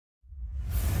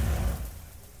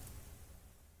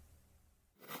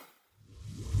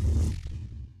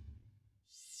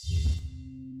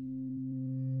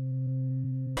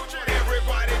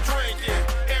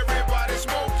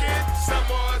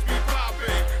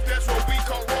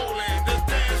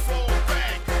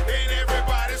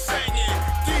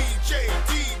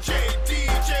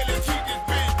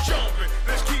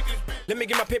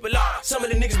paper lock. Some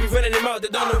of the niggas be running them out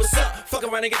that don't know what's up. Fuck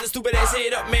around and get the stupid ass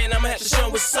head up, man. I'ma have to show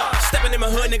them what's up. Stepping in my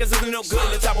hood, niggas isn't no good.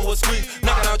 The top of a street,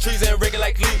 knocking out trees and rigging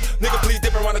like Lee. Nigga, please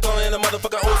dip around the corner in a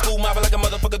motherfucker old school mob like a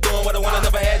motherfucker doing what I want. I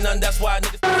never had none, that's why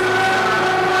niggas.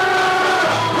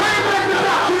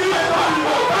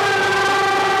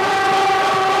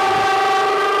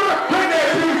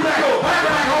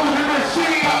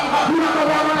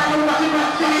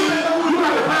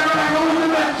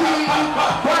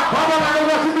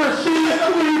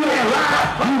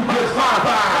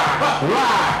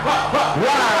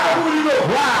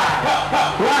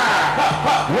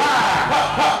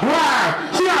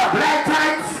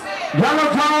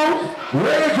 Yellow drones,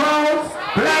 red drones,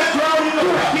 black drones,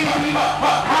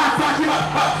 hot touches,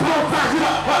 slow touches,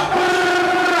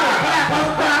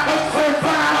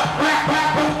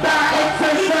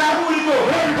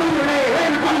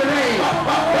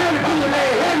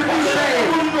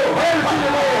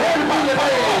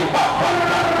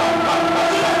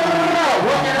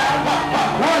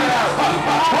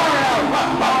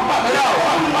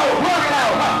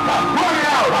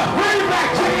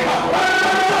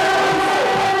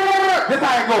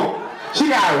 she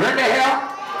got render hair,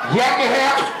 yakky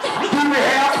hair, doobie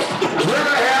hair,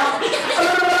 river hair.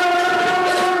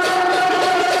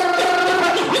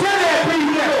 Tell that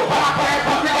please, pop that,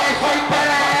 put that ass, shake that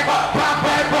ass, pop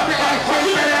that, put that ass,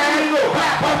 shake that ass,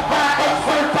 clap, pop, pop,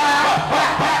 exercise,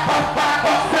 clap, pop, pop,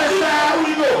 exercise.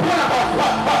 Pull up,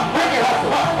 make it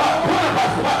hustle, pull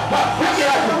up, make it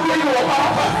hustle, we go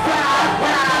up, side,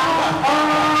 down,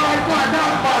 it's going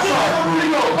down, we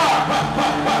go up,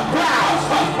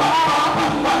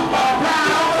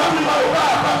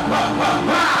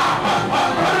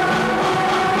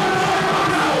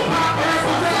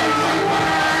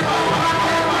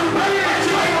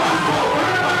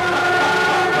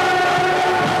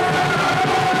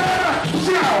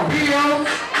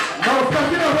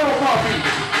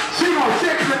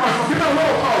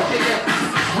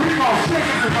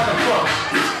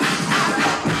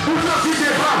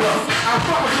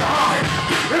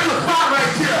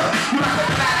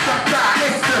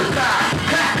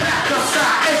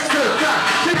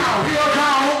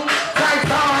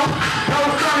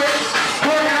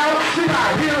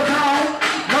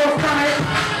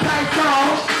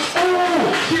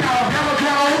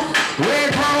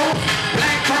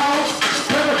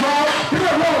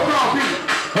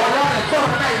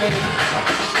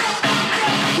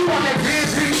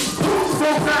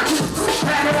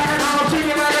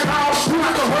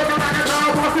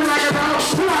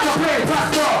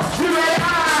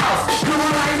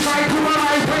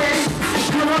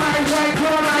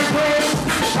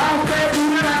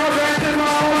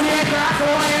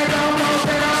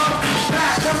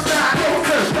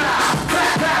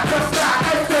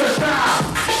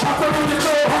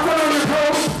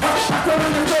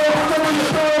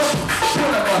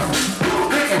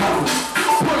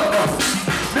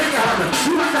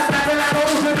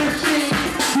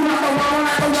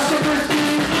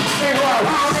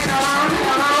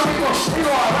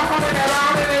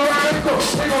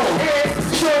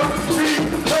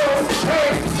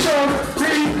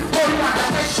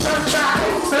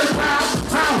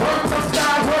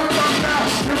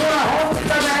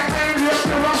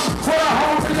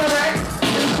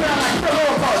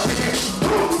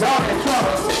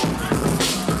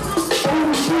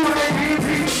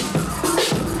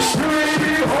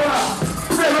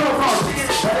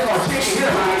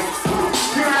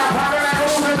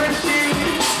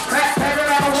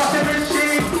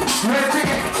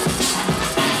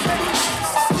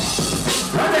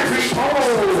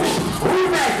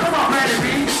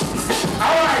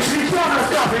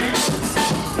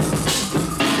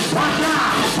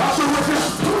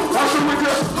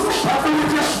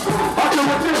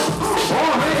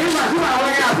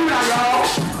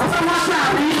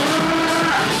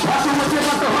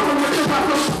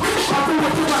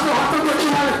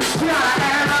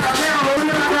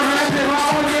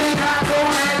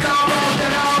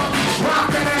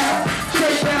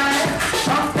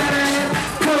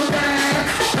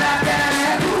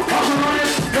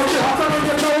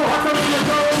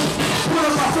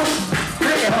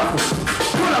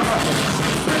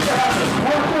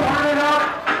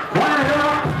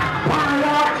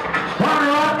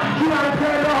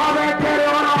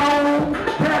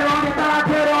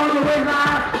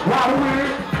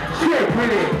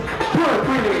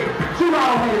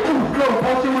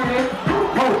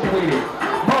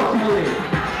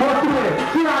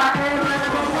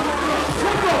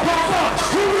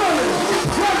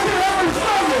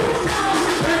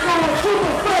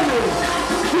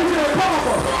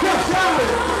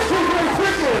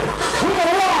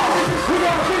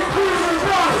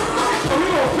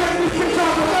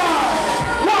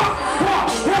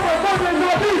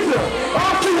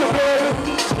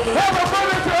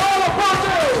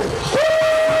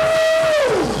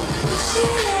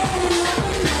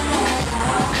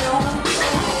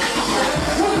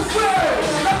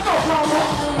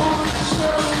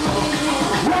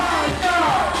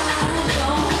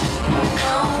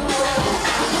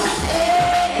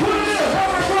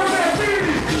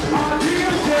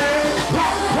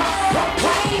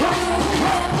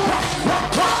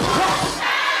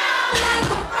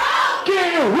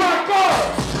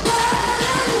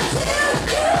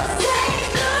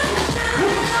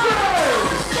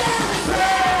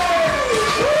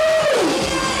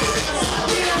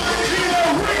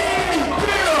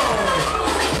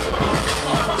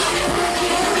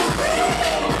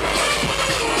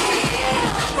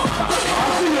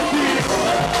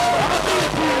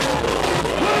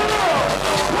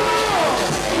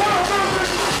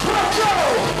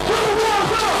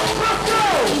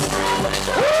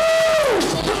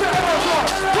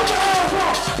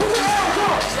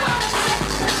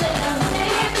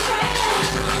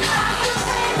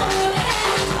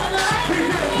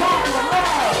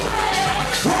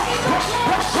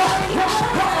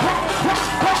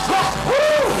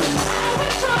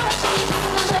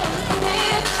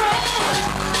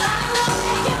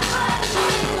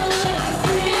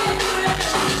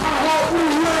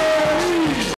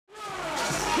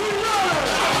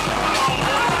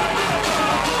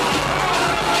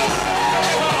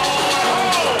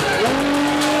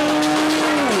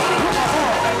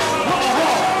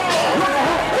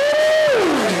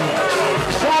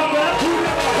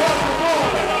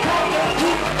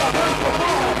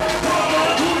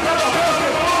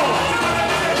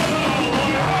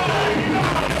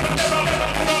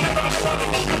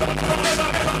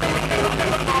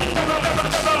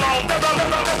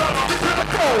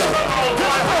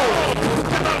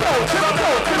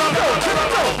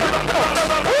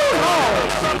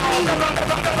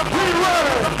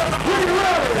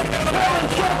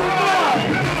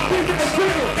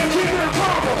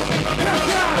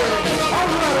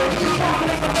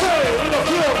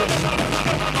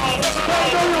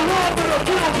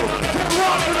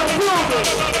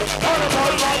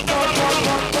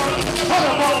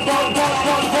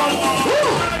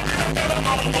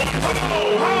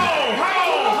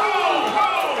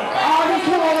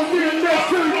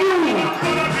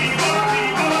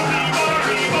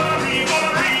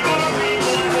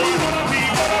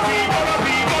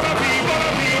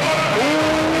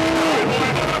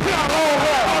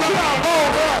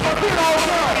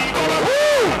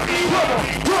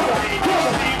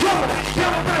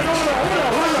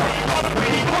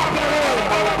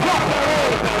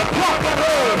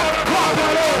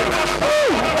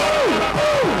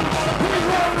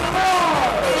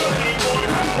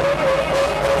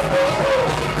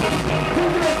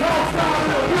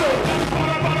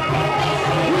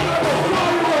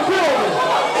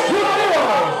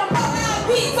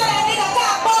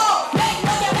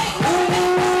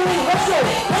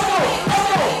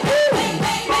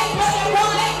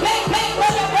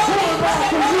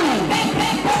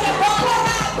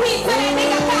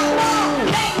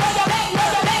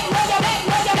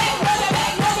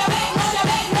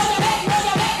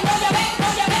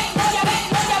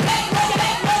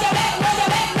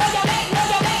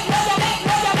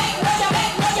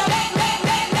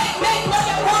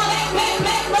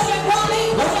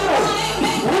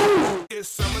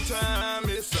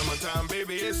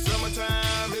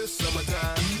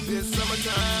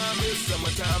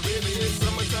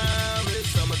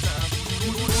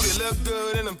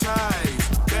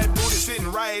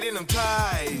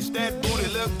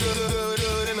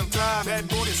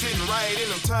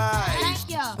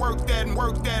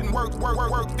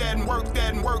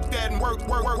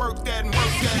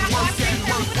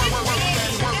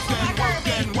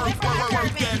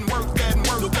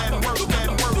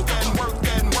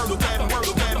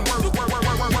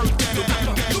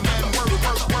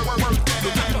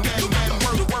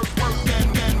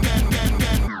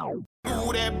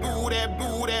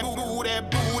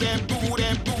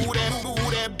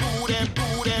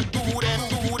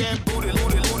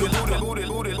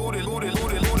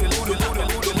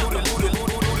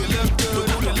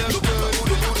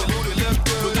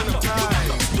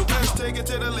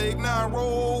 To the lake, now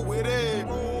roll with it.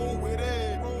 Roll with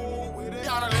it. Roll with it. We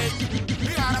on the lake,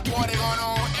 we got a party going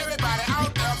on. Everybody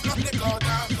out there, flip the go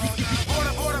down.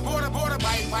 Border,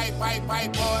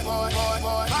 bite,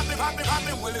 boy.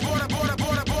 Poppin', with it. Border,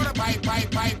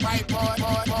 bite,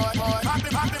 boy.